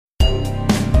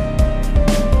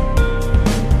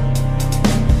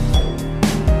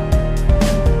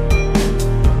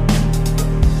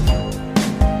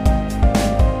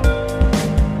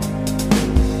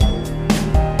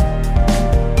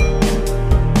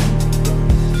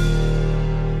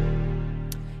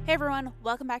Hey everyone,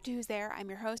 welcome back to Who's There. I'm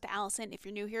your host, Allison. If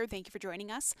you're new here, thank you for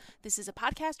joining us. This is a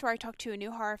podcast where I talk to a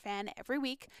new horror fan every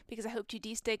week because I hope to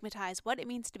destigmatize what it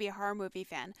means to be a horror movie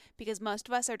fan, because most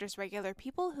of us are just regular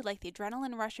people who like the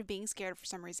adrenaline rush of being scared for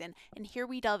some reason, and here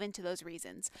we delve into those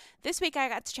reasons. This week I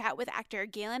got to chat with actor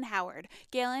Galen Howard.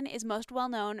 Galen is most well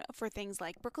known for things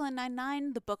like Brooklyn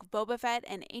Nine-Nine, The Book of Boba Fett,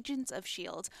 and Agents of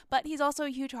S.H.I.E.L.D., but he's also a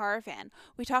huge horror fan.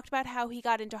 We talked about how he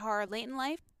got into horror late in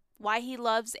life, why he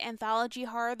loves anthology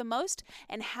horror the most,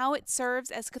 and how it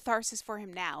serves as catharsis for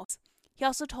him now. He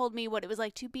also told me what it was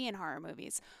like to be in horror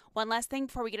movies. One last thing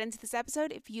before we get into this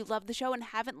episode: if you love the show and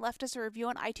haven't left us a review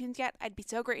on iTunes yet, I'd be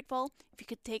so grateful if you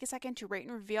could take a second to rate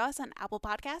and review us on Apple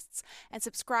Podcasts and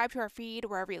subscribe to our feed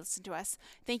wherever you listen to us.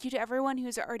 Thank you to everyone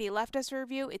who's already left us a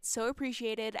review. It's so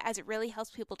appreciated, as it really helps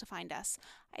people to find us.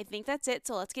 I think that's it,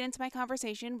 so let's get into my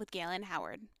conversation with Galen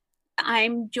Howard.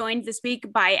 I'm joined this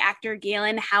week by actor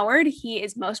Galen Howard. He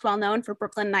is most well known for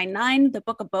Brooklyn Nine-Nine, The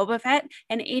Book of Boba Fett,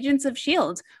 and Agents of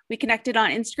S.H.I.E.L.D. We connected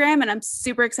on Instagram, and I'm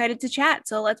super excited to chat.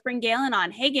 So let's bring Galen on.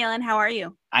 Hey, Galen, how are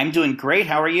you? I'm doing great.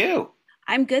 How are you?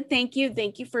 I'm good, thank you.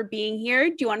 Thank you for being here.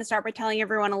 Do you want to start by telling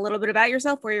everyone a little bit about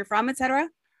yourself, where you're from, etc.?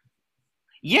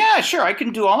 Yeah, sure. I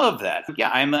can do all of that.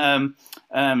 Yeah, I'm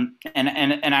an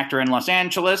actor in Los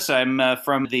Angeles. I'm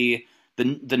from the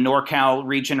NorCal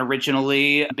region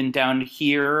originally. I've been down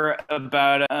here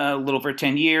about a little over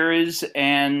 10 years.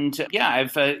 And yeah,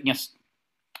 I've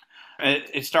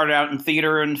it started out in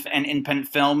theater and independent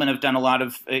film, and I've done a lot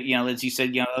of, as you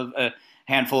said, a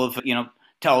handful of,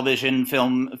 television,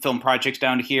 film projects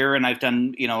down here. And I've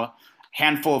done, a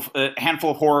handful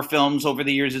of horror films over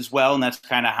the years as well. And that's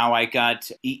kind of how I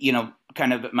got,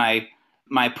 kind of my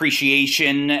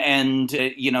appreciation and,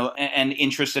 and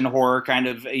interest in horror kind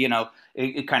of,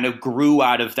 it kind of grew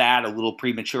out of that, a little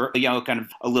premature, kind of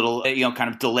a little, kind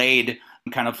of delayed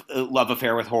kind of love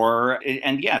affair with horror.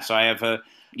 And yeah, so I have a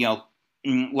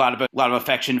lot of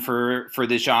affection for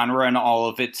this genre and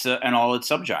all its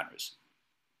subgenres.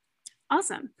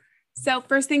 Awesome. So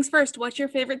first things first, what's your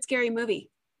favorite scary movie?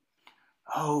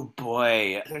 Oh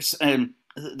boy, there's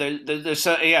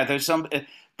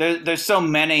so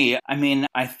many. I mean,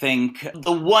 I think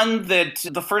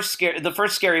the first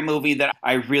scary movie that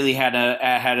I really had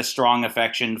a strong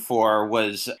affection for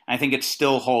was, I think it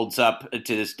still holds up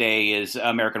to this day, is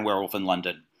American Werewolf in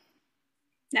London.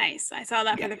 Nice. I saw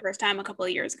that for the first time a couple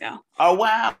of years ago. Oh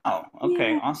wow.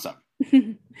 Okay, yeah. Awesome.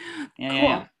 Cool.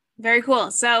 Yeah. Very cool.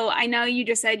 So I know you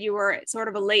just said you were sort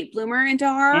of a late bloomer into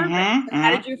horror. How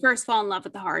did you first fall in love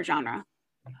with the horror genre?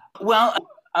 Well,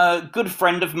 a good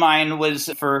friend of mine was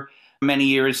for many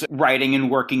years writing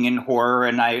and working in horror,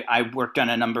 and I worked on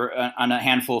a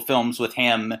handful of films with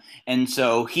him. And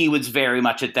so he was very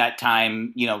much at that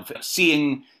time,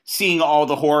 seeing all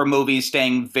the horror movies,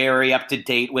 staying very up to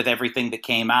date with everything that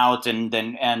came out, and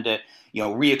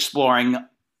re-exploring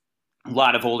a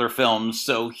lot of older films.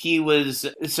 So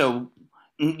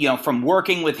from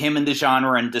working with him in the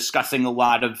genre and discussing a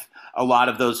lot of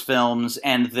those films,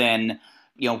 and then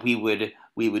we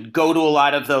would go to a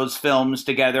lot of those films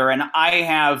together. And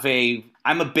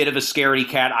I'm a bit of a scaredy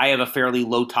cat. I have a fairly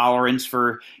low tolerance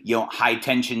for high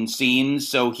tension scenes.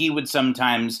 So he would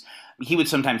sometimes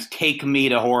take me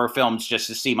to horror films just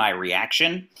to see my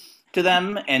reaction to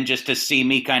them, and just to see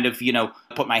me kind of,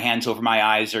 put my hands over my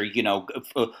eyes, or,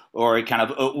 or kind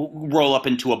of roll up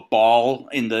into a ball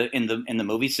in the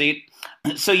movie seat.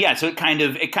 So yeah, so it kind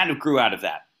of grew out of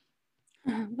that.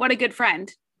 What a good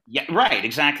friend. Yeah, right,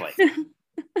 exactly.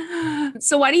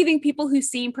 So why do you think people who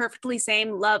seem perfectly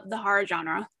sane love the horror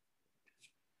genre?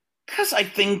 Because I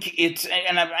think it's,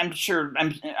 and I'm sure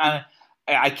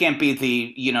I can't be in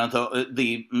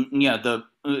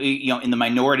the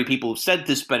minority people who've said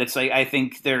this, but it's like, I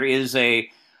think there is a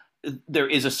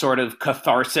sort of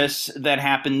catharsis that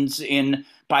happens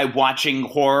by watching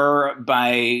horror,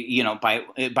 by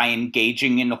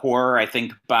engaging in horror. I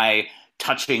think by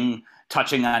touching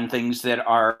on things that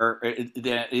are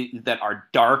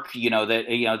dark,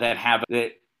 that have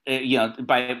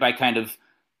by kind of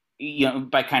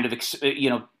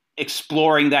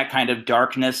exploring that kind of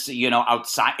darkness,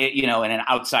 outside, in an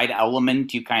outside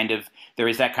element, there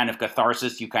is that kind of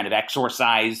catharsis. You kind of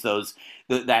exorcise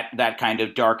that kind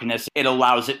of darkness. It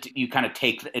allows you kind of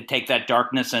take that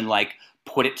darkness and like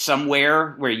put it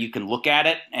somewhere where you can look at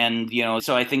it. And,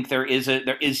 so I think there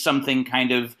is something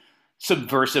kind of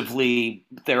subversively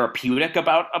therapeutic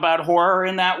about horror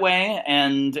in that way.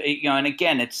 And, and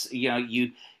again, it's,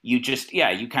 you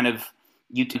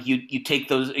take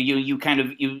those, you kind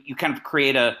of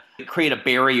create a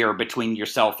barrier between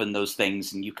yourself and those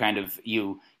things, and you kind of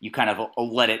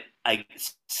let it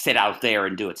sit out there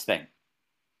and do its thing.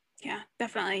 Yeah,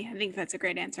 definitely. I think that's a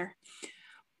great answer.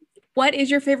 What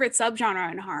is your favorite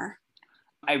subgenre in horror?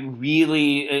 I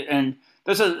really and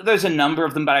there's a number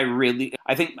of them, but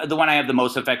I think the one I have the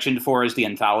most affection for is the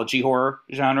anthology horror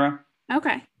genre.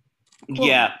 Okay, cool.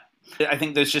 Yeah, I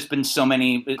think there's just been so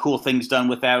many cool things done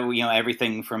with that.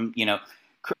 Everything from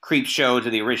Creep Show to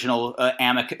the original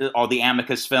all the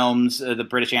Amicus films, the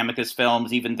British Amicus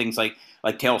films, even things like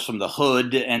Tales from the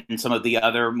Hood and some of the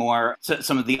other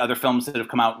films that have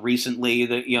come out recently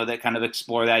that kind of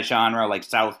explore that genre, like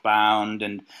Southbound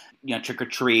and Trick or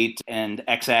Treat and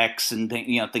XX and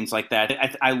things like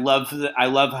that. I love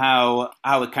how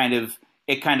it kind of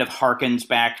harkens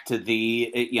back to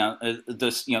the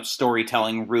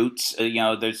storytelling roots. In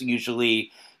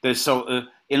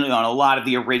a lot of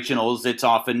the originals, it's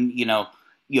often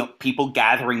people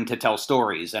gathering to tell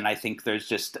stories, and I think there's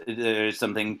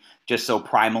something just so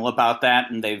primal about that,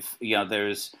 and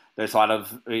there's a lot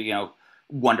of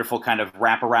wonderful kind of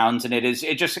wraparounds, and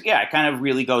it kind of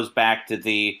really goes back to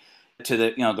the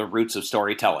roots of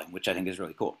storytelling, which I think is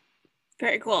really cool.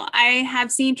 Very cool. I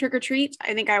have seen Trick or Treat.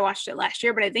 I think I watched it last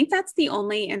year, but I think that's the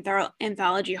only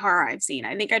anthology horror I've seen.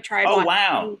 I think Oh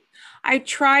wow. I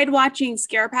tried watching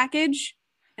Scare Package,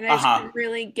 and I Uh just huh. couldn't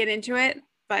really get into it.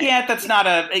 But Yeah, that's not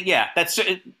a yeah. It's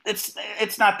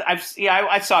not.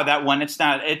 I saw that one. It's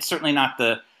certainly not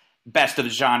the best of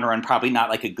the genre, and probably not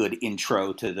like a good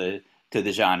intro to the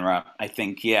genre. I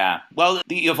think. Yeah. Well,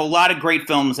 you have a lot of great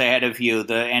films ahead of you.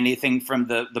 Anything from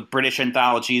the British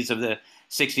anthologies of the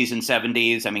 '60s and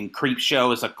 '70s. I mean, Creep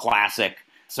Show is a classic.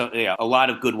 So yeah, a lot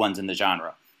of good ones in the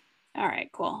genre. all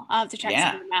right, cool. I'll have to check some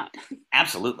Yeah, of them out.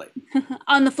 absolutely.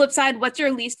 On the flip side, what's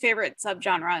your least favorite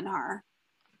subgenre in horror?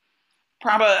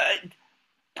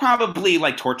 Probably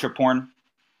like torture porn.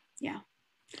 Yeah,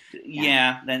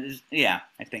 yeah. Yeah, yeah.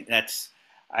 I think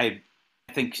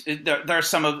there's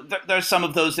some of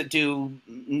those that do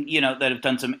that have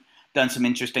done some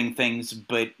interesting things,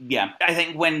 but yeah, I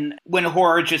think when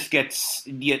horror just gets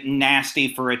nasty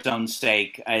for its own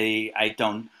sake, I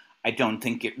don't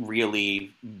think it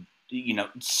really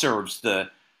serves the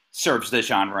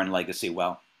genre and legacy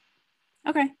well.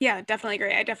 Okay, yeah, definitely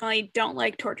agree. I definitely don't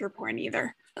like torture porn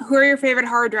either. Who are your favorite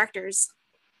horror directors?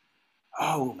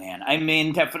 Oh man, I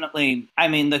mean, definitely. I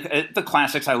mean, the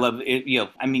classics I love.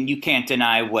 I mean, you can't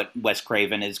deny what Wes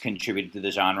Craven has contributed to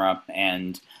the genre,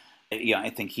 and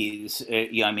I think he's.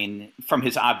 I mean, from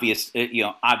his obvious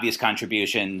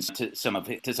contributions to some of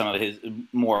his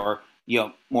more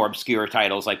obscure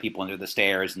titles like People Under the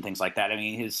Stairs and things like that. I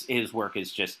mean, his work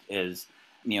is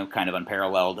kind of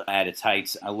unparalleled at its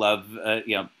heights. I love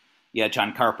yeah,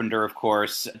 John Carpenter, of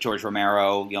course, George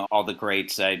Romero, all the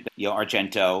greats,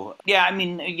 Argento. Yeah, I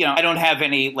mean, I don't have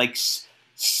any like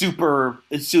super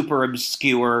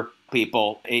obscure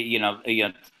people,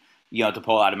 to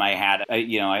pull out of my hat.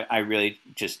 I really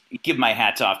just give my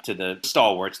hats off to the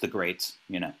stalwarts, the greats.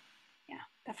 Yeah,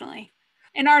 definitely.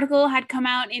 An article had come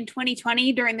out in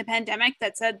 2020 during the pandemic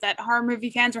that said that horror movie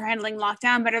fans were handling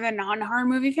lockdown better than non-horror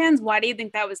movie fans. Why do you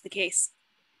think that was the case?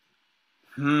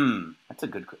 That's a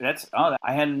good.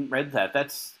 I hadn't read that.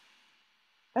 That's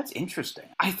interesting.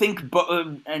 I think,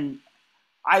 and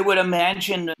I would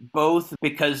imagine both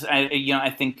because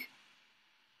I think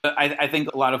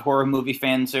a lot of horror movie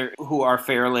fans who are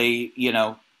fairly,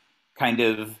 kind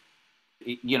of,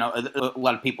 a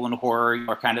lot of people in horror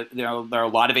are kind of, there are a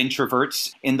lot of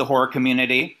introverts in the horror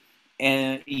community.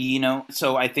 And,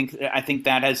 so I think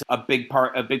that has a big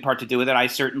part to do with it.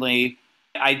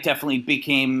 I definitely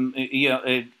became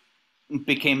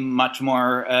much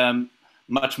more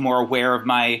aware of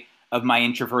my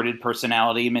introverted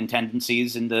personality and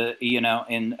tendencies in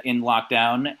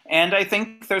lockdown. And I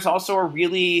think there's also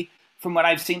from what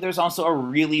I've seen, there's also a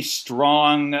really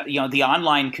strong, the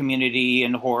online community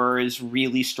in horror is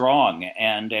really strong.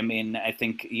 And I mean, I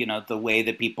think, the way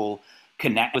that people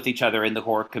connect with each other in the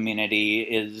horror community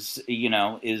is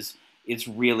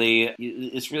really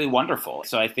wonderful.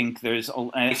 So I think I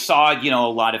saw, a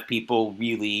lot of people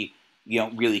really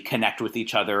connect with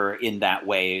each other in that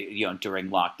way,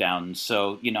 during lockdown.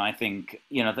 So, I think,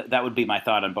 that would be my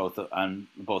thought on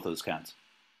both those counts.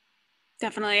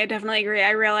 Definitely, I definitely agree.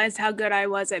 I realized how good I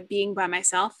was at being by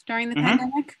myself during the Hmm.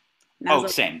 pandemic. And I was Oh,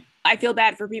 like, same. I feel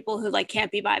bad for people who like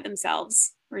can't be by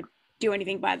themselves or do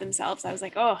anything by themselves. I was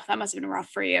like, oh, that must have been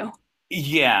rough for you.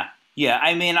 Yeah. Yeah,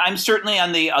 I mean, I'm certainly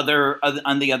on the other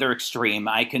extreme.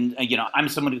 I can, I'm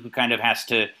someone who kind of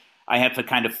I have to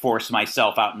kind of force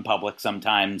myself out in public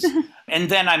sometimes, and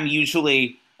then I'm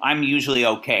usually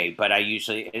okay. But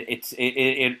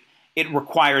it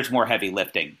requires more heavy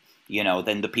lifting,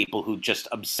 than the people who just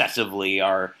obsessively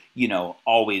are,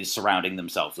 always surrounding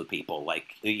themselves with people like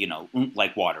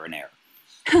water and air.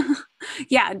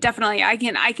 Yeah, definitely. I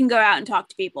can go out and talk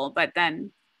to people, but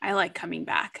then I like coming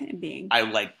back and being.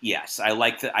 Yes, I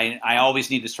like that. I always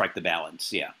need to strike the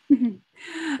balance. Yeah.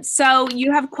 So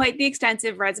you have quite the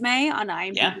extensive resume on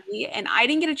Yeah. IMDb, and I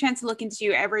didn't get a chance to look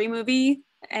into every movie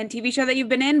and TV show that you've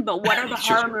been in, but what are the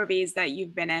Sure. horror movies that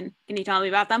you've been in? Can you tell me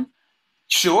about them?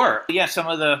 Sure. Yeah. Some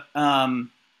of the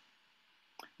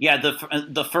yeah,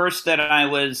 the first that I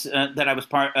was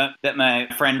part that my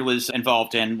friend was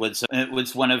involved in was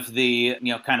one of the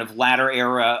kind of latter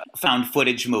era found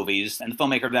footage movies, and the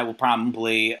filmmaker that will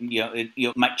probably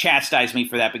might chastise me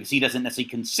for that because he doesn't necessarily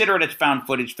consider it a found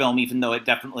footage film, even though it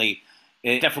definitely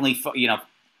ticks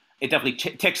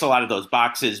a lot of those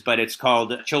boxes. But it's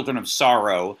called Children of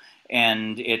Sorrow,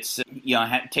 and it's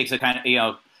takes a kind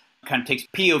of takes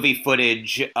POV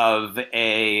footage of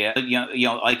a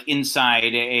like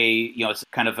inside a it's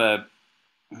kind of a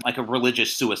like a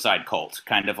religious suicide cult, it's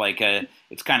kind of like a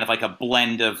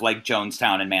blend of like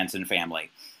Jonestown and Manson Family.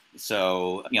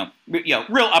 So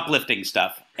real uplifting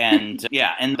stuff, and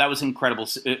yeah, and that was incredible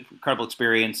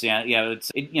experience.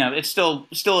 It's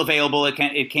still available.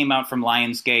 It came out from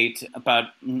Lionsgate about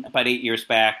 8 years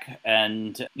back,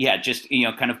 and yeah, just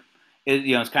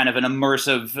it's kind of an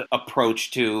immersive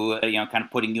approach to kind of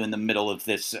putting you in the middle of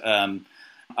this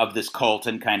cult,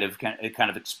 and it kind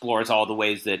of explores all the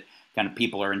ways that kind of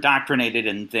people are indoctrinated,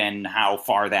 and then how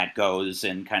far that goes,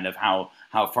 and kind of how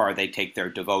far they take their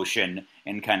devotion,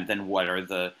 and kind of then what are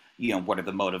the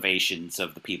motivations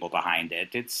of the people behind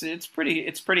it. It's pretty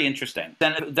interesting.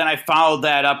 Then I followed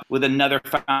that up with another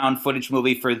found footage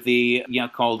movie for the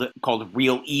called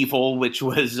Real Evil, which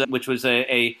was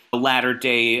a latter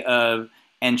day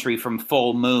entry from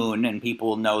Full Moon, and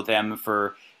people know them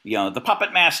for the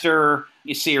Puppet Master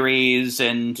series,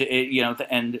 and a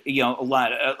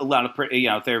lot of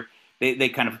they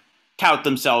kind of tout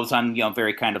themselves on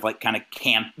very kind of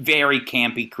very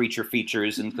campy creature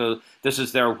features, and so this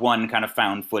is their one kind of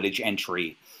found footage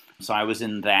entry. So I was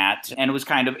in that, and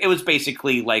it was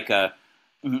basically like a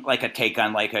take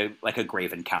on like a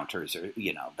Grave Encounters, or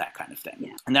that kind of thing.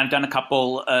 Yeah. And then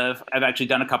I've actually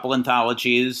done a couple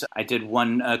anthologies. I did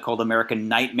one called American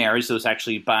Nightmares. It was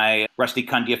actually by Rusty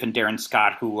Cundiff and Darren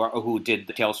Scott, who did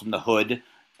the Tales from the Hood,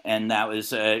 and that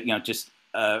was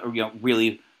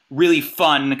really really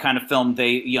fun kind of film.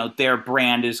 They their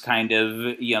brand is kind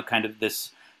of this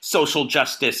social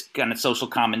justice kind of social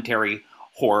commentary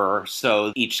horror.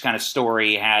 So each kind of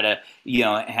story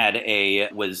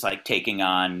was like taking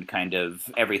on kind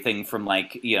of everything from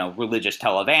religious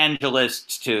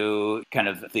televangelists to kind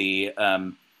of the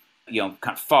kind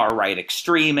of far right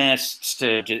extremists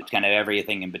to just kind of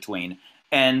everything in between.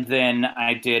 And then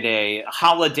I did a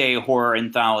holiday horror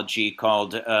anthology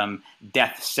called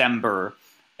Deathcember,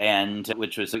 and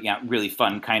which was really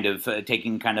fun, kind of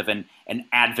taking kind of an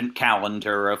advent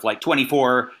calendar of like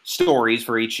 24 stories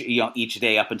for each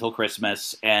day up until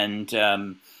Christmas, and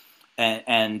I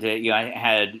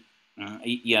had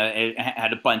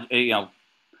a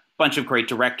bunch of great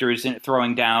directors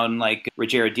throwing down, like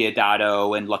Rogero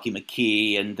Deodato and Lucky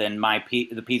McKee, and then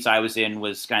the piece I was in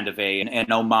was kind of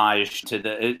an homage to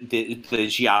the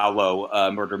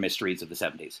Giallo murder mysteries of the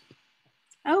 70s.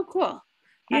 Oh, cool.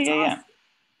 That's yeah. awesome.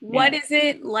 What is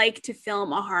it like to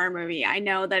film a horror movie? I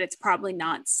know that it's probably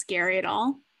not scary at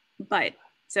all, but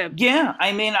yeah,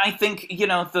 I mean, I think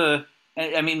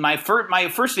my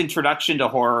first introduction to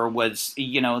horror was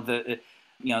the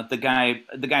guy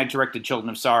who directed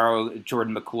Children of Sorrow,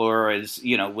 Jordan McClure,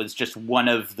 was just one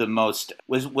of the most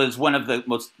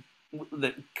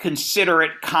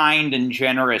considerate, kind, and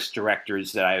generous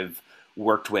directors that I've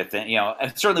worked with, and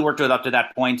I've certainly worked with up to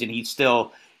that point, and he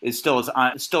still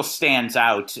stands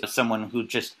out as someone who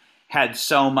just had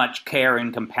so much care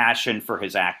and compassion for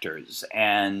his actors.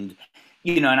 And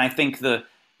and I think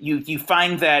you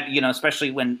find that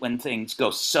especially when things go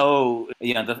so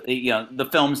the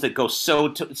films that go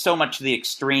so much to the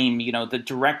extreme, the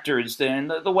directors,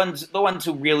 the ones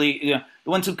who really the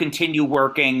ones who continue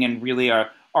working and really are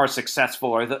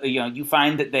successful, or you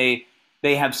find that they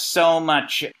have so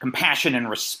much compassion and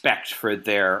respect for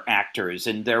their actors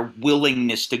and their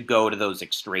willingness to go to those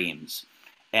extremes.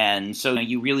 And so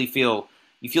you really feel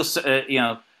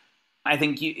I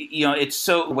think it's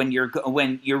so when you're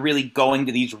really going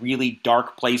to these really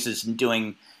dark places and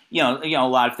doing a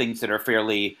lot of things that are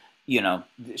fairly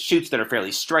shoots that are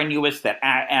fairly strenuous, that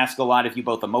ask a lot of you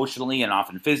both emotionally and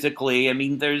often physically. I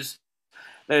mean, there's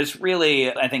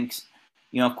really, I think,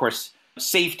 of course,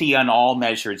 safety on all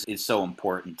measures is so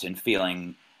important, and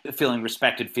feeling feeling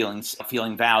respected,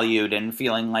 feeling valued, and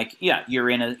feeling like, yeah, you're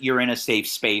in a safe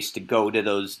space to go to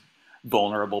those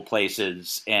vulnerable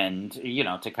places, and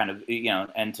to kind of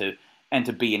and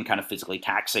to be in kind of physically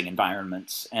taxing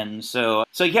environments. And so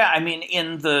yeah, I mean,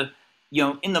 in the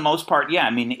most part, yeah,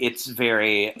 I mean, it's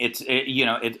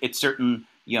certain,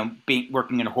 being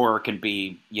working in horror can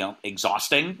be,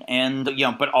 exhausting, and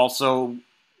but also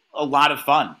a lot of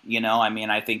fun. I mean,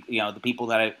 I think, the people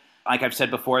that like I've said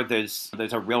before, there's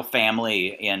a real family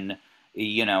in,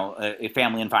 a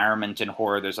family environment in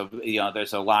horror. There's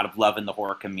a lot of love in the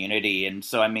horror community. And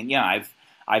so, I mean, yeah,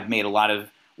 I've made a lot of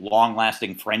long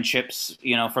lasting friendships,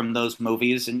 from those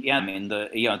movies. And yeah, I mean,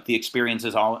 the experience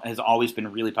has always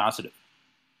been really positive.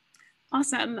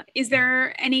 Awesome. Is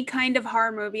there any kind of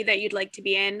horror movie that you'd like to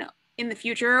be in the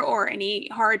future, or any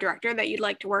horror director that you'd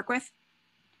like to work with?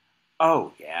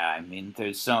 Oh yeah, I mean,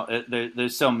 there's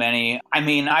so many. I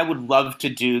mean, I would love to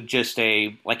do just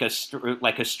like a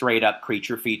straight up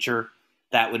creature feature.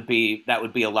 That would be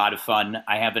a lot of fun.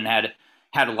 I haven't had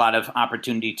a lot of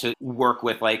opportunity to work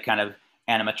with like kind of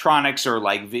animatronics, or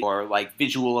like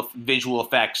visual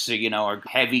effects, or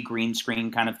heavy green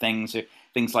screen kind of things, or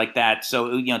things like that. So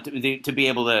to be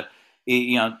able to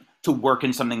to work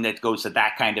in something that goes to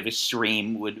that kind of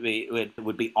extreme would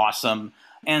be awesome.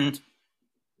 And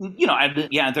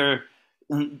yeah, there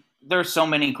are so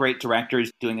many great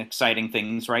directors doing exciting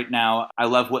things right now. I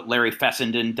love what Larry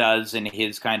Fessenden does in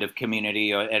his kind of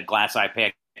community at Glass Eye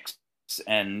Picks,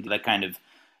 and the kind of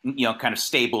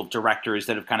stable of directors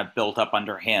that have kind of built up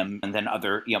under him, and then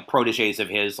other proteges of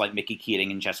his like Mickey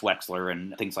Keating and Jess Wexler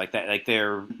and things like that. Like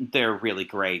they're really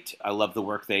great. I love the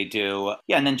work they do.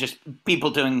 Yeah, and then just people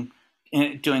doing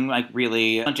like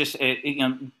really just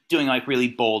doing like really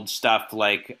bold stuff,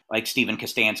 like Steven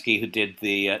Kostansky, who did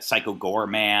the Psycho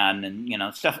Goreman,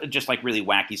 and stuff, just like really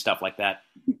wacky stuff like that.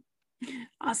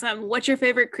 Awesome. What's your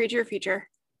favorite creature feature?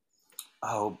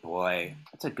 Oh boy,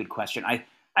 that's a good question.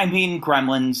 I mean,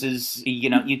 Gremlins is, you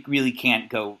really can't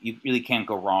go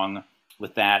wrong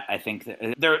with that. I think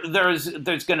that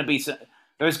there's going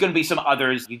to be some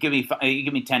others. You give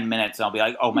me 10 minutes, and I'll be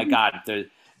like, oh my god,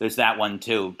 there's that one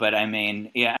too. But I mean,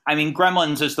 yeah, I mean,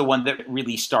 Gremlins is the one that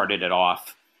really started it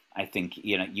off. I think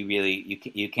you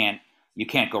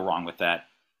can't go wrong with that.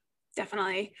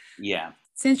 Definitely. Yeah.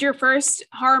 Since your first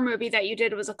horror movie that you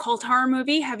did was a cult horror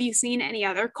movie, have you seen any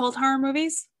other cult horror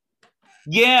movies?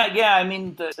 Yeah. I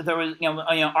mean, there was,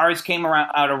 ours came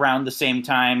out around the same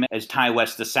time as Ty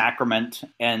West: The Sacrament,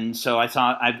 and so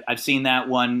I've seen that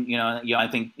one. I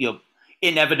think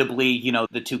inevitably,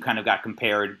 the two kind of got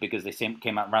compared because they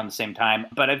came out around the same time.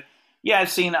 But I've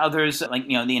seen others like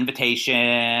The Invitation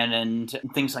and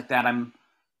things like that.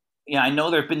 I know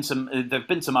there've been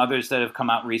some others that have come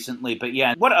out recently, but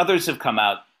yeah, what others have come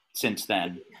out since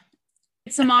then?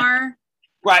 Samar.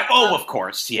 Right. Oh, of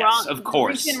course. Yes, Wrong, of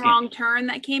course. recent Wrong Turn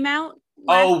that came out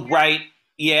Oh, year. right.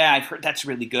 Yeah, I've heard that's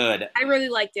really good. I really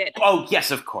liked it. Oh,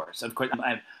 yes, of course. I'm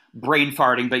brain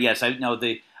farting, but yes, I know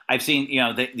I've seen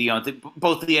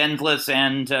both The Endless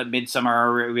and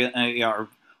Midsummer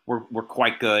were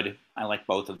quite good. I like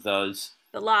both of those.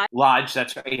 The Lodge. Lodge,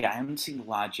 that's right. Yeah, I haven't seen The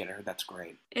Lodge yet. I heard that's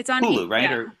great. It's on Hulu, right?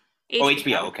 HBO. Or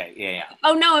HBO. Okay, yeah.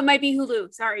 Oh no, it might be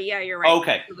Hulu. Sorry, yeah, you're right.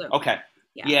 Okay, Hulu. okay,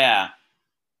 yeah.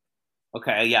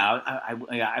 Okay, yeah,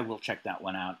 I will check that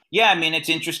one out. Yeah, I mean, it's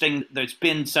interesting. There's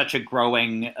been such a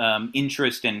growing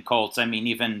interest in cults. I mean,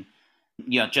 even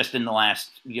just in the last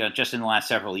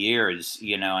several years.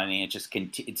 I mean,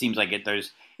 it seems like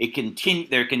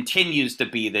there continues to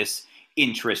be this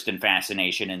interest and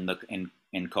fascination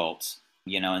in cults.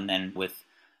 And then with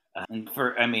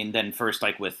then first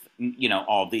like with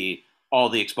all the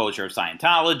exposure of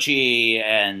Scientology,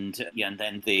 and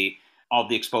then all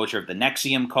the exposure of the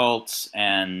NXIVM cults,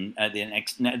 and the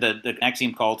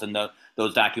NXIVM cult, and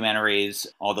those documentaries,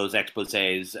 all those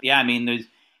exposés. Yeah, I mean,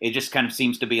 it just kind of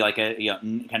seems to be like a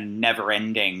kind of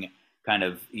never-ending kind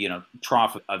of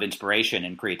trough of inspiration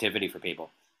and creativity for people.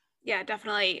 Yeah,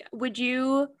 definitely. Would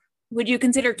you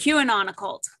consider QAnon a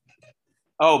cult?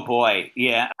 Oh boy,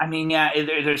 yeah. I mean, yeah.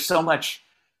 There's so much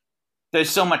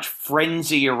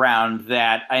frenzy around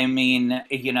that. I mean,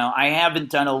 I haven't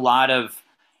done a lot of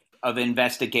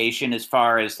investigation as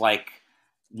far as like,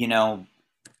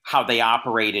 how they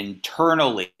operate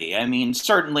internally. I mean,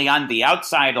 certainly on the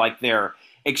outside, like their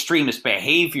extremist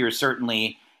behavior,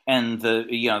 certainly, and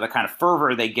the kind of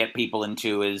fervor they get people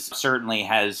into is certainly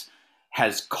has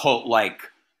cult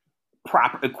like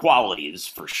proper qualities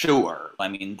for sure. I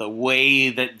mean, the way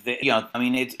that I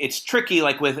mean, it's tricky,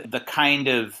 like with the kind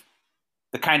of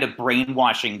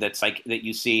brainwashing that's like that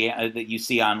you see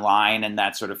online and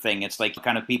that sort of thing. It's like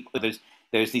kind of people,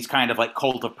 there's these kind of like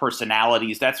cult of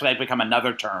personalities. That's what become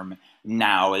another term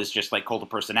now, is just like cult of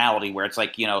personality, where it's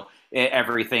like,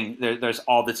 everything, there's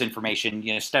all this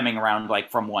information, stemming around like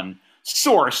from one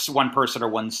source, one person or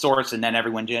one source, and then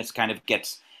everyone just kind of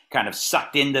gets kind of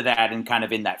sucked into that and kind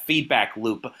of in that feedback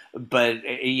loop. But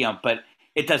but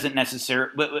it doesn't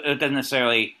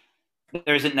necessarily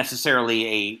there isn't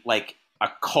necessarily a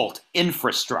cult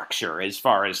infrastructure as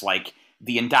far as like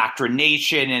the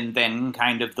indoctrination and then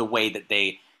kind of the way that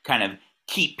they kind of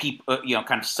keep people,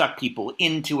 kind of suck people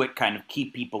into it, kind of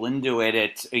keep people into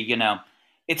it.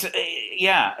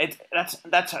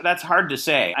 That's hard to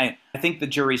say. I think the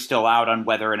jury's still out on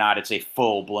whether or not it's a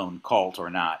full blown cult or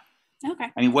not.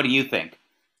 Okay. I mean, what do you think?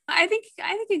 I think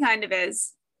it kind of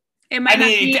is.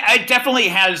 It definitely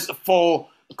has a full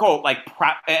cult.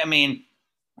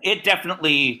 It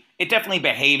definitely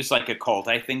behaves like a cult.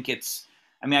 I think it's.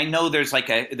 I mean, I know there's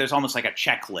almost like a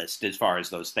checklist as far as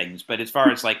those things, but as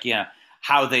far as like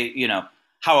how they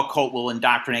how a cult will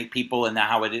indoctrinate people and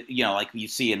how it like you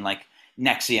see in like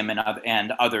Nexium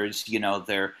and others,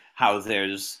 how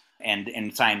there's and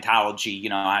in Scientology,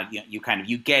 how you kind of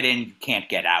you get in, you can't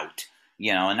get out.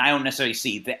 And I don't necessarily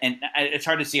see that, and it's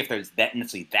hard to see if there's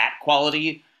necessarily that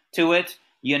quality to it.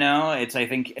 I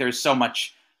think there's so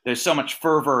much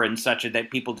fervor and such that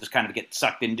people just kind of get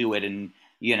sucked into it and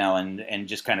and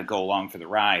just kind of go along for the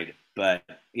ride. But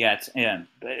yeah,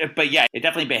 it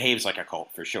definitely behaves like a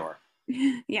cult for sure.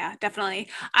 Yeah, definitely.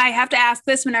 I have to ask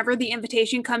this whenever the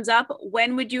invitation comes up.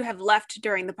 When would you have left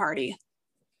during the party?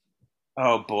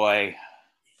 Oh boy,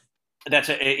 that's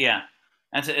a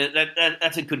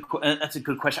good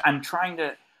question. I'm trying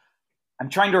to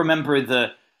remember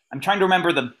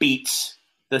the beats,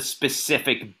 the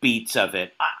specific beats of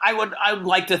it. I would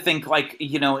like to think like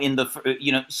in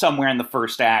the somewhere in the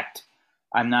first act.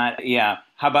 I'm not. Yeah.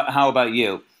 How about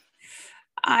you?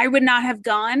 I would not have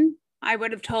gone. I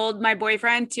would have told my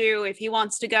boyfriend to, if he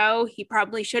wants to go, he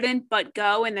probably shouldn't, but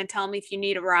go and then tell me if you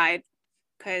need a ride.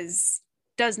 Because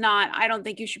I don't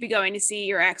think you should be going to see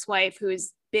your ex-wife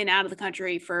who's been out of the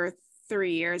country for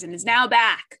 3 years and is now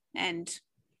back, and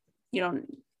you don't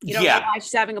know why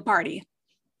she's having a party.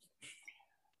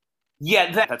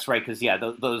 Yeah, that's right. Because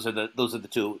those are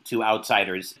the two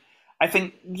outsiders. I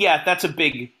think that's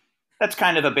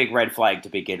kind of a big red flag to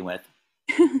begin with.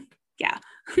 Yeah.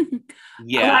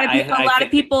 Yeah. A lot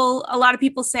of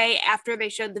people say after they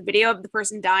showed the video of the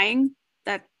person dying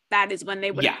that is when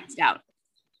they would have missed out.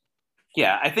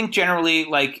 Yeah, I think generally,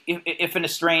 like if an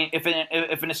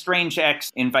estranged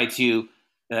ex invites you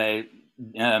to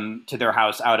their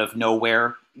house out of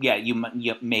nowhere, you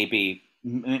maybe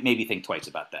think twice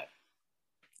about that.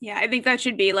 Yeah, I think that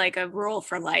should be like a rule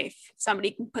for life.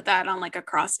 Somebody can put that on like a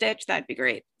cross stitch. That'd be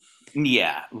great.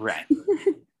 Yeah, right.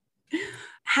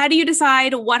 How do you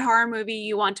decide what horror movie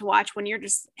you want to watch when you're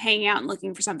just hanging out and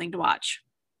looking for something to watch?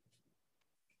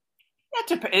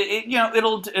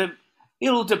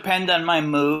 It'll depend on my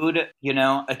mood.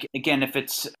 Again, if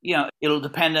it's it'll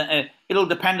depend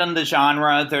on the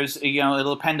genre.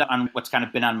 It'll depend on what's kind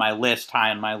of been on my list, high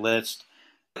on my list.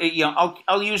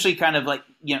 I'll usually kind of like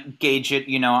gauge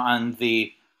it on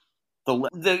the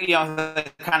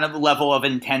kind of level of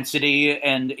intensity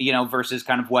and versus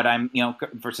kind of what I'm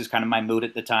versus kind of my mood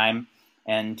at the time.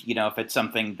 And if it's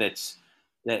something that's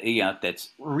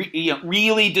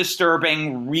really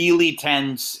disturbing, really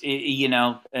tense,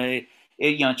 it'll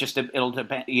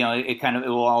depend. It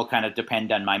will all kind of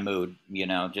depend on my mood.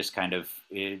 Just kind of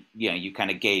you kind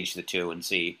of gauge the two and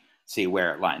see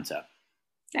where it lines up.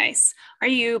 Nice. Are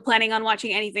you planning on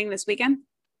watching anything this weekend?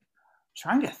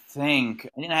 Trying to think.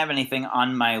 I didn't have anything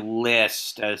on my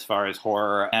list as far as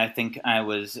horror. I think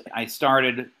I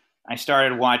started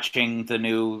watching the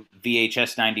new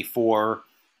VHS 94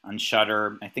 on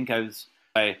Shudder. I think there's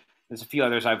a few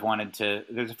others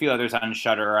there's a few others on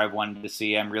Shudder I've wanted to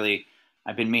see. I've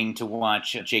been meaning to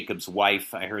watch Jacob's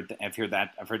Wife. I've heard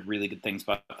really good things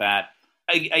about that.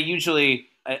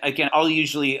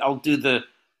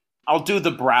 I'll do the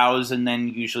browse and then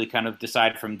usually kind of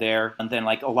decide from there. And then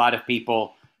like a lot of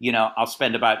people, I'll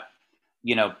spend about,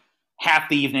 half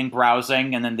the evening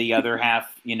browsing and then the other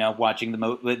half, watching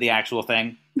the actual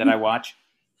thing that I watch.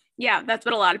 Yeah, that's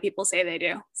what a lot of people say they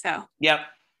do. So. Yep.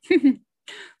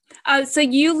 So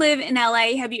you live in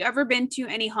LA. Have you ever been to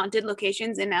any haunted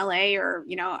locations in LA or,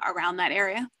 around that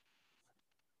area?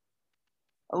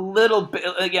 A little bit,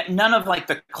 none of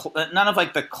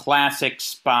the classic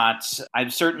spots.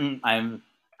 I've driven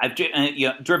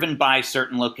by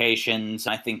certain locations.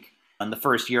 I think in the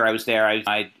first year I was there,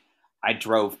 I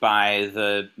drove by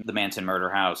the Manson murder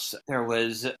house. There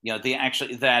was, the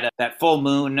actually that full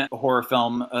moon horror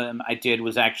film I did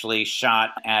was actually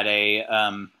shot at a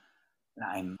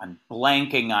I'm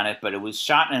blanking on it, but it was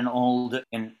shot in an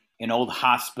old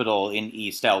hospital in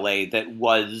East LA that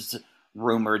was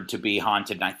rumored to be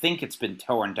haunted, and I think it's been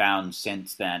torn down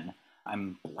since then.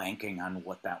 I'm blanking on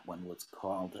what that one was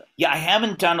called. Yeah, I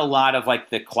haven't done a lot of like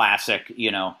the classic,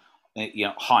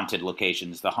 haunted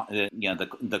locations,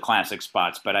 the classic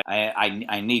spots, but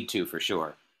I need to for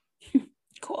sure.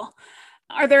 Cool.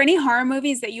 Are there any horror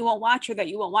movies that you won't watch or that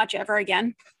you won't watch ever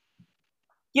again?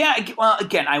 Yeah, well,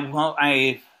 again, I won't.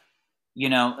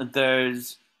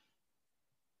 There's.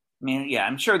 I mean, yeah,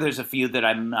 I'm sure there's a few that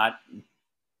I'm not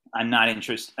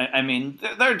interested. I mean,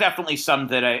 there are definitely some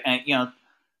that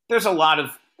there's a lot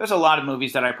of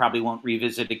movies that I probably won't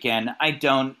revisit again. I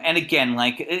don't, and again,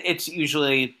 like it's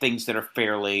usually things that are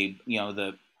fairly,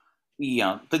 the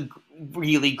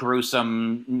really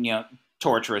gruesome,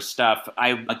 torturous stuff. I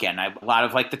a lot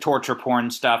of like the torture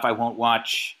porn stuff. I won't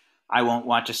watch. I won't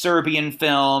watch a Serbian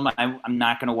film. I'm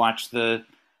not going to watch the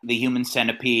Human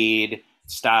Centipede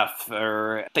stuff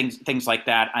or things like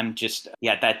that. I'm just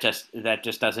that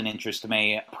just doesn't interest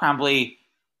me. Probably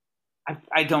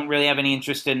I don't really have any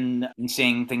interest in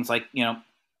seeing things like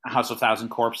House of Thousand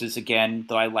Corpses again.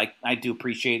 Though I do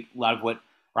appreciate a lot of what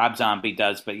Rob Zombie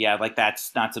does, but yeah, like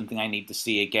that's not something I need to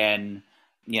see again.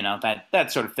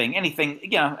 That sort of thing. Anything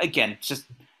again, just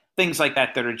things like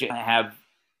that that have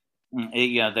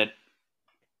that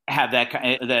have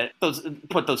that those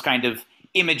put those kind of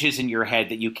images in your head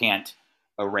that you can't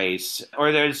erase. Or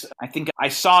I think I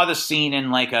saw the scene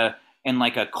in like a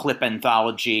clip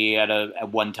anthology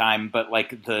at one time, but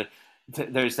like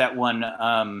there's that one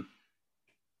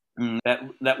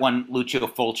that one Lucio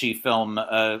Fulci film,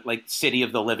 like City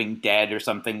of the Living Dead or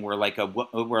something, where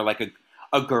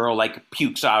a girl like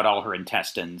pukes out all her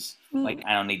intestines. Ooh. Like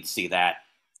I don't need to see that.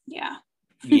 Yeah.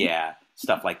 Yeah,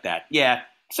 stuff like that. Yeah,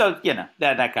 so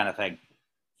that kind of thing.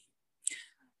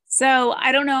 So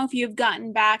I don't know if you've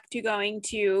gotten back to going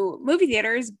to movie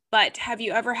theaters, but have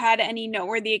you ever had any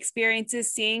noteworthy experiences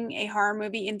seeing a horror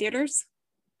movie in theaters?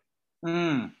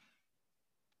 Hmm,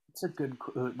 that's a good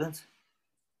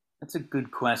that's a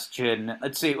good question.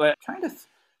 Let's see.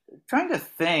 Trying to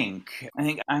think. I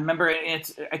think I remember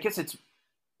it's. I guess it's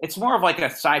more of like a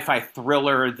sci-fi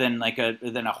thriller than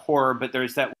a horror. But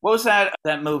there's that. What was that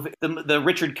movie? The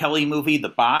Richard Kelly movie, The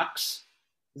Box.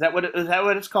 Is that what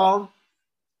it's called?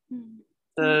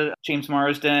 The James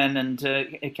Marsden and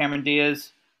Cameron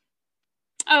Diaz.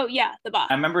 Oh yeah, The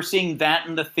Box. I remember seeing that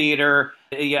in the theater.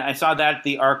 Yeah, I saw that at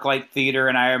the ArcLight Theater,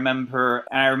 and I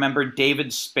remember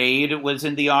David Spade was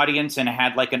in the audience and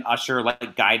had like an usher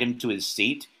like guide him to his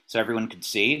seat so everyone could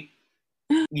see.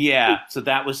 Yeah, so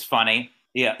that was funny.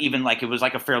 Yeah, even like it was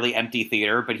like a fairly empty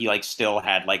theater, but he like still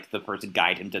had like the person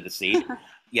guide him to the seat.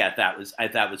 Yeah, that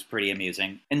was pretty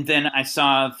amusing. And then I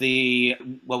saw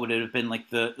what would it have been like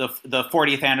the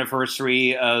 40th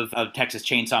anniversary of Texas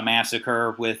Chainsaw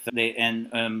Massacre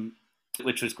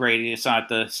which was great. I saw it at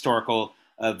the historical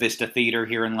Vista Theater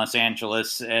here in Los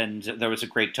Angeles, and there was a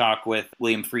great talk with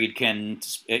William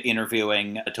Friedkin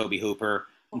interviewing Tobe Hooper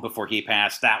before he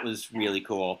passed. That was really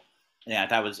cool. Yeah,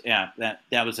 that was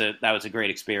a great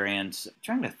experience. I'm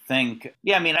trying to think.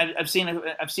 Yeah, I mean, I've seen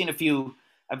a few.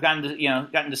 I've gotten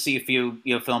to see a few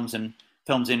films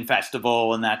in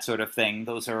festival and that sort of thing.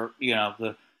 Those are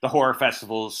the horror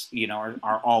festivals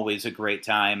are always a great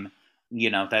time.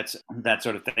 That's that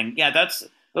sort of thing. Yeah,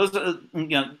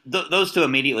 those two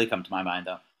immediately come to my mind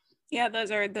though. Yeah,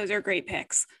 those are great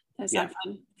picks. Those sound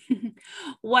fun.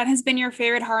 What has been your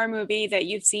favorite horror movie that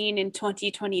you've seen in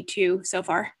 2022 so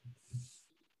far?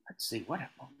 Let's see, what have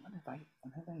I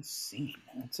seen?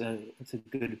 That's a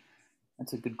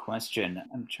good question.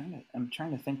 I'm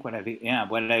trying to think what I've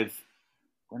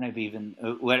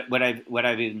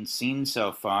even seen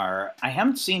so far. I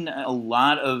haven't seen a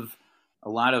lot of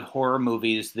horror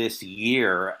movies this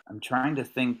year. I'm trying to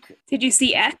think. Did you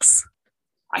see X?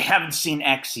 I haven't seen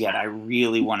X yet. I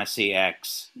really want to see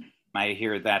X. I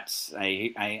hear that's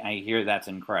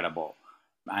incredible.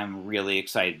 I'm really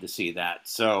excited to see that.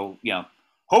 So,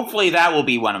 hopefully that will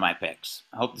be one of my picks.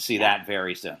 I hope to see that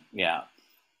very soon. Yeah.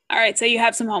 All right. So you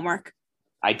have some homework.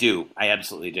 I do. I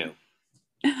absolutely do.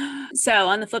 So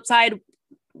on the flip side,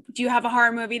 do you have a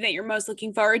horror movie that you're most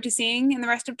looking forward to seeing in the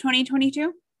rest of 2022?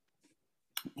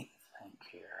 Let me think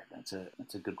here. That's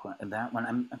a good question. That one,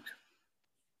 I'm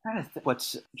trying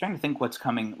to think what's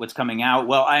coming out.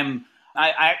 Well,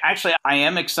 I actually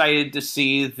am excited to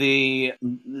see the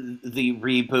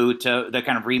reboot, the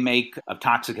kind of remake of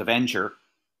Toxic Avenger.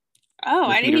 Oh,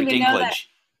 I didn't even know that.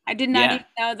 I did not Yeah. even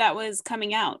know that was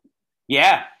coming out.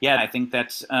 Yeah. Yeah. I think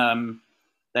that's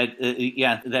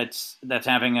yeah, that's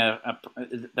having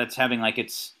that's having like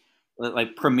its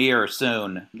like premiere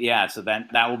soon. Yeah, so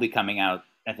that will be coming out.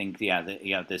 I think yeah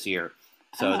this year.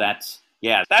 So Oh, that's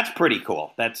pretty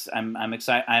cool. I'm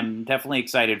excited. I'm definitely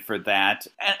excited for that.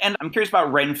 And I'm curious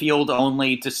about Renfield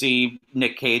only to see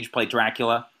Nick Cage play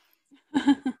Dracula.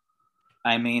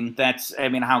 I mean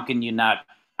how can you not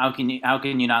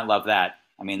love that?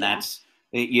 I mean yeah. that's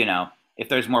you know if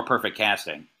there's more perfect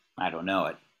casting, I don't know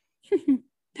it.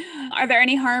 Are there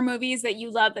any horror movies that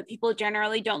you love that people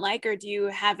generally don't like, or do you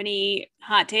have any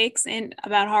hot takes in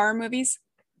about horror movies?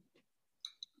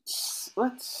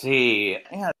 Let's see.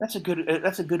 Yeah, that's a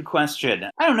good question.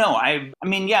 I don't know. I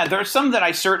mean, yeah, there are some that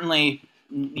I certainly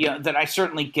that I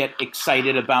certainly get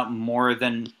excited about more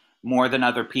than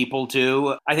other people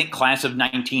do. I think Class of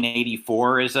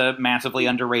 1984 is a massively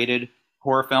underrated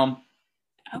horror film.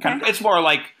 Okay. It's more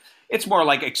like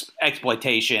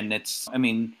exploitation. It's I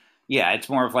mean, yeah, it's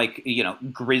more of like,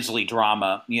 grisly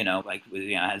drama, like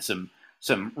had some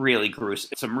really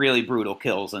some really brutal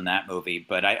kills in that movie,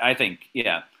 but I think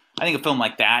yeah, I think a film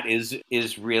like that is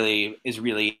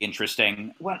really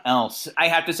interesting. What else? I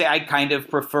have to say, I kind of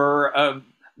prefer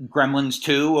Gremlins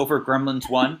 2 over Gremlins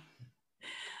 1.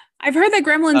 I've heard that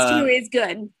Gremlins 2 Uh, is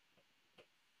good.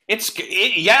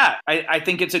 yeah, I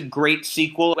think it's a great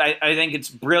sequel. I think it's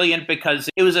brilliant because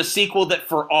it was a sequel that,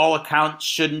 for all accounts,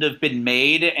 shouldn't have been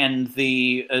made, and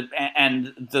the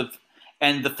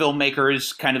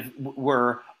filmmakers kind of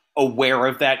were aware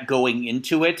of that going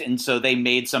into it, and so they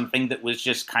made something that was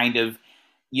just kind of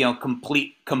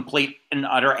complete and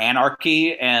utter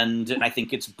anarchy, and I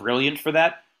think it's brilliant for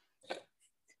that.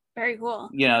 Very cool.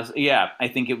 Yeah, I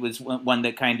think it was one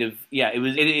that kind of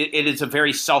it is a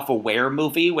very self-aware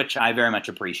movie, which I very much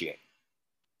appreciate.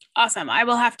 Awesome. I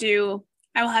will have to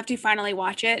finally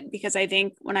watch it because I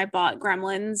think when I bought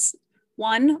Gremlins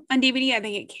 1 on DVD, I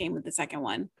think it came with the second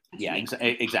one. Yeah,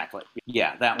 exactly.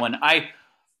 Yeah, that one.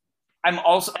 I'm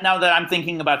also, now that I'm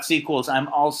thinking about sequels, I'm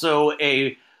also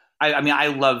I mean, I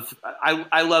love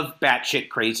batshit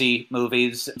crazy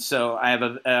movies, so I have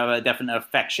a definite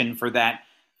affection for that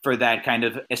kind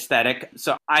of aesthetic.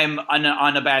 So I'm an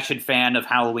unabashed fan of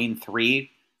Halloween 3.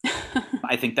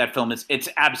 I think that film it's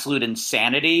absolute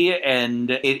insanity,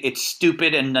 and it's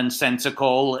stupid and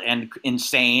nonsensical and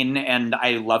insane, and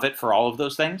I love it for all of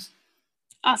those things.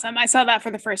 Awesome. I saw that for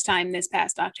the first time this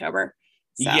past October.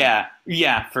 So,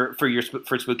 Yeah, for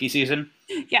spooky season.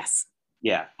 yes.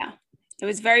 Yeah. Yeah. It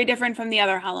was very different from the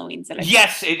other Halloweens that I've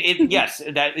Yes, seen. yes,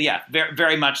 that yeah,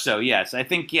 very much so. Yes, I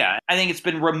think it's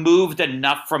been removed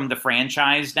enough from the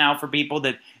franchise now for people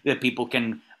that people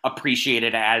can appreciate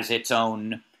it as its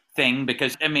own thing,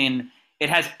 because I mean it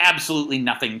has absolutely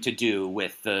nothing to do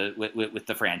with with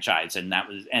the franchise, and that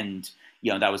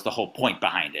was the whole point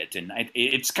behind it, and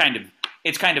it's kind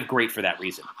of great for that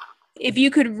reason. If you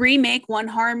could remake one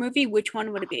horror movie, which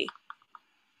one would it be?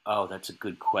 Oh, that's a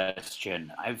good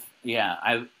question. I've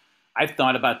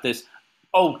thought about this.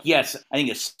 Oh, yes. I think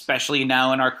especially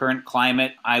now in our current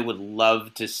climate, I would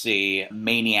love to see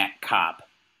Maniac Cop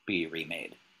be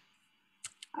remade.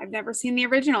 I've never seen the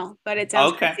original, but it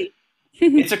sounds Okay. crazy.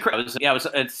 It's a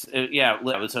it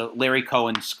was a Larry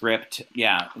Cohen script.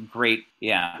 Yeah, great.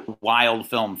 Yeah, wild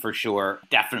film for sure.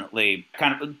 Definitely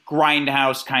kind of a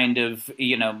grindhouse kind of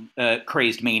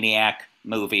crazed maniac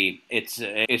movie.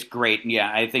 It's great. Yeah,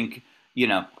 I think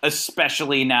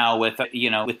especially now with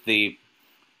with the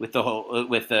whole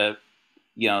with the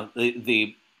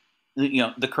the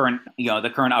current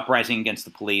the current uprising against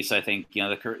the police. I think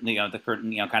the current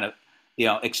kind of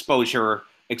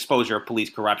exposure of police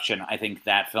corruption. I think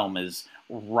that film is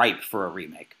ripe for a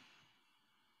remake.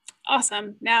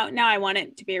 Awesome. Now I want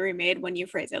it to be remade when you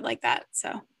phrase it like that.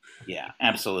 So, Yeah,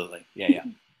 absolutely. Yeah.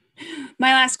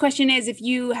 my last question is, if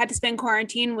you had to spend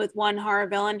quarantine with one horror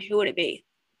villain, who would it be?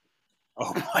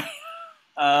 Oh boy.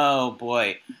 Oh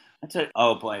boy. That's a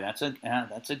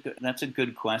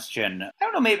good question. I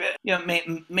don't know. Maybe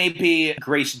maybe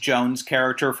Grace Jones'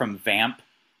 character from Vamp.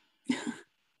 I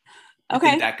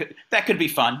think Okay. that could be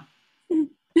fun.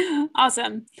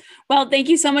 Awesome. Well, thank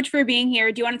you so much for being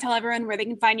here. Do you want to tell everyone where they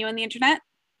can find you on the internet?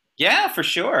 Yeah, for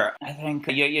sure. I think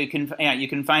you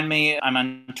can find me. I'm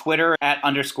on Twitter at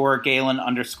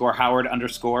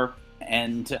 _Galen_Howard_,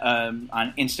 and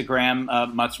on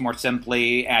Instagram much more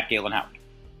simply at Galen Howard.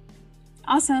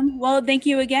 Awesome. Well, thank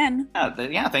you again.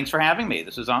 Yeah, thanks for having me.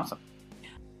 This is awesome.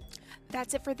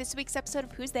 That's it for this week's episode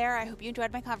of Who's There. I hope you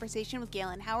enjoyed my conversation with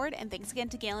Galen Howard, and thanks again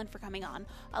to Galen for coming on.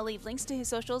 I'll leave links to his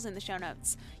socials in the show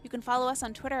notes. You can follow us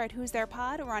on Twitter at Who's There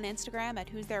Pod or on Instagram at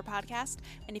Who's There Podcast.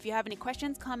 And if you have any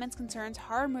questions, comments, concerns,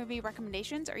 horror movie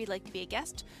recommendations, or you'd like to be a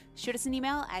guest, shoot us an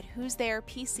email at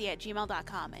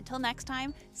who'stherepc@gmail.com. Until next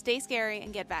time, stay scary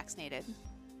and get vaccinated.